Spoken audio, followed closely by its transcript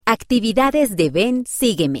Actividades de Ven,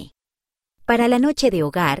 Sígueme. Para la noche de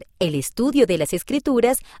hogar, el estudio de las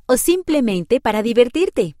Escrituras o simplemente para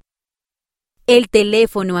divertirte. El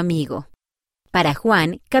teléfono amigo. Para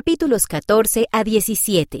Juan, capítulos 14 a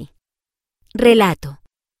 17. Relato.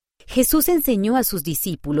 Jesús enseñó a sus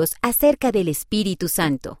discípulos acerca del Espíritu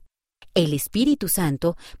Santo. El Espíritu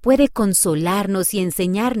Santo puede consolarnos y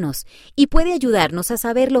enseñarnos, y puede ayudarnos a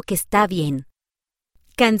saber lo que está bien.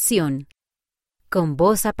 Canción. Con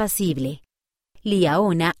voz apacible.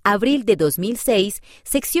 Liaona, abril de 2006,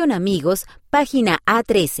 sección Amigos, página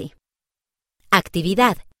A13.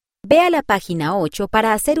 Actividad. Ve a la página 8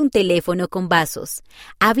 para hacer un teléfono con vasos.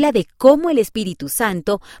 Habla de cómo el Espíritu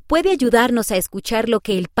Santo puede ayudarnos a escuchar lo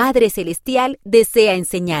que el Padre Celestial desea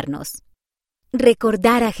enseñarnos.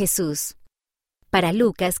 Recordar a Jesús. Para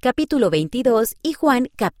Lucas capítulo 22 y Juan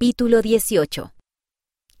capítulo 18.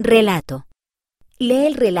 Relato. Lee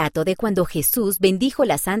el relato de cuando Jesús bendijo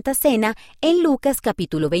la Santa Cena en Lucas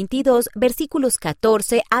capítulo 22, versículos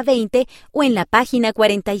 14 a 20 o en la página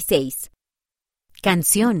 46.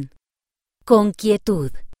 Canción. Con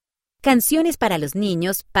quietud. Canciones para los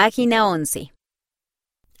niños, página 11.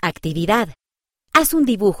 Actividad. Haz un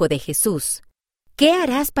dibujo de Jesús. ¿Qué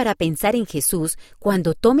harás para pensar en Jesús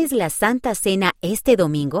cuando tomes la Santa Cena este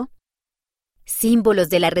domingo? Símbolos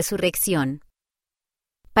de la resurrección.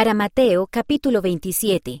 Para Mateo capítulo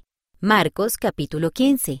 27, Marcos capítulo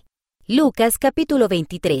 15, Lucas capítulo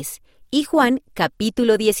 23 y Juan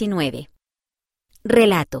capítulo 19.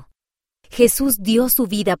 Relato. Jesús dio su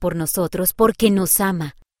vida por nosotros porque nos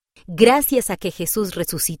ama. Gracias a que Jesús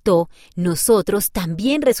resucitó, nosotros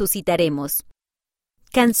también resucitaremos.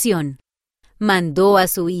 Canción. Mandó a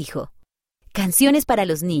su Hijo. Canciones para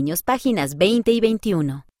los niños, páginas 20 y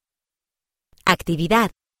 21.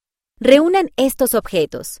 Actividad. Reúnan estos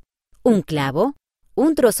objetos: un clavo,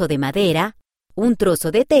 un trozo de madera, un trozo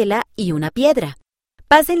de tela y una piedra.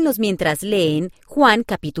 Pásenlos mientras leen Juan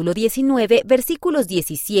capítulo 19, versículos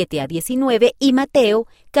 17 a 19 y Mateo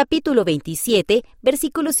capítulo 27,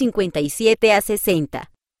 versículos 57 a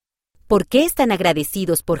 60. ¿Por qué están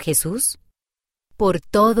agradecidos por Jesús? Por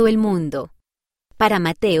todo el mundo. Para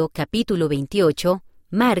Mateo capítulo 28,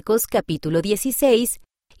 Marcos capítulo 16,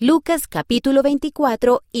 Lucas capítulo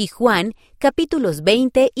 24 y Juan capítulos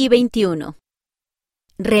 20 y 21.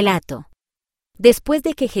 Relato. Después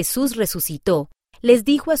de que Jesús resucitó, les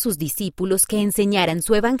dijo a sus discípulos que enseñaran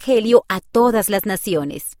su evangelio a todas las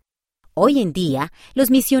naciones. Hoy en día, los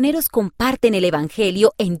misioneros comparten el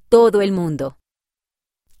evangelio en todo el mundo.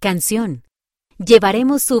 Canción.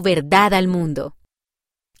 Llevaremos su verdad al mundo.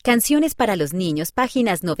 Canciones para los niños,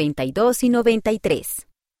 páginas 92 y 93.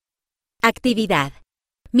 Actividad.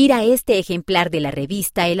 Mira este ejemplar de la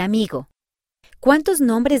revista El Amigo. ¿Cuántos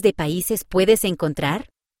nombres de países puedes encontrar?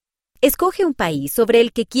 Escoge un país sobre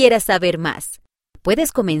el que quieras saber más.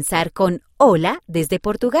 Puedes comenzar con Hola desde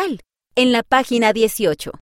Portugal, en la página 18.